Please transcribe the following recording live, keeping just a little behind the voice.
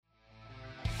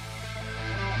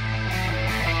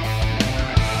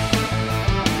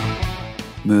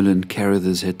Merlin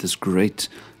Carothers had this great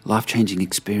life-changing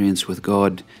experience with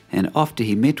God, and after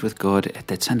he met with God at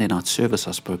that Sunday night service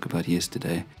I spoke about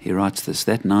yesterday, he writes this: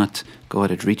 "That night God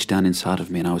had reached down inside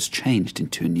of me and I was changed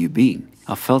into a new being.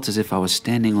 I felt as if I was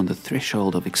standing on the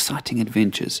threshold of exciting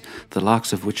adventures, the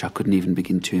likes of which I couldn't even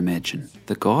begin to imagine.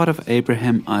 The God of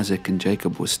Abraham, Isaac and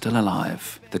Jacob was still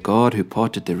alive. The God who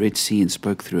parted the Red Sea and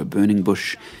spoke through a burning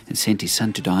bush and sent his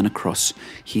son to die on a cross,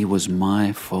 he was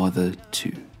my Father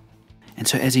too." And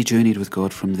so as he journeyed with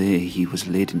God from there, he was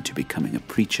led into becoming a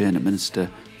preacher and a minister.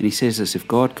 And he says this: if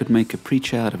God could make a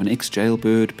preacher out of an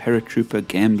ex-jailbird, paratrooper,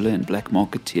 gambler and black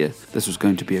marketeer, this was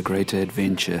going to be a greater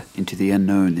adventure into the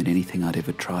unknown than anything I'd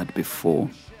ever tried before.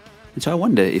 And so I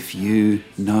wonder if you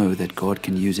know that God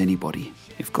can use anybody.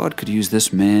 If God could use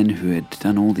this man who had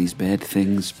done all these bad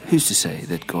things, who's to say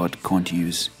that God can't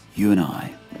use you and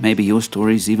I? Maybe your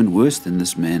story is even worse than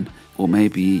this man, or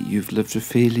maybe you've lived a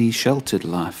fairly sheltered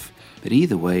life. But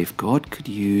either way, if God could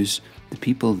use the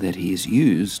people that he has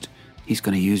used, he's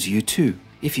going to use you too,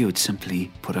 if you would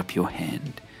simply put up your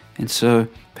hand. And so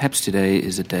perhaps today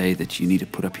is a day that you need to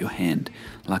put up your hand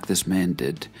like this man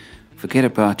did. Forget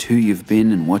about who you've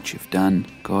been and what you've done.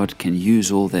 God can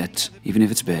use all that, even if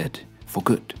it's bad, for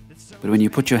good. But when you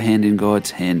put your hand in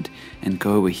God's hand and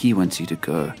go where he wants you to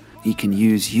go, he can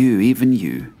use you, even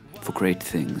you, for great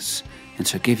things. And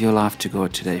so give your life to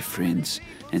God today, friends,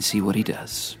 and see what he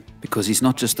does. Because he's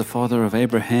not just the father of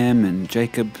Abraham and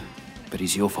Jacob, but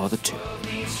he's your father too.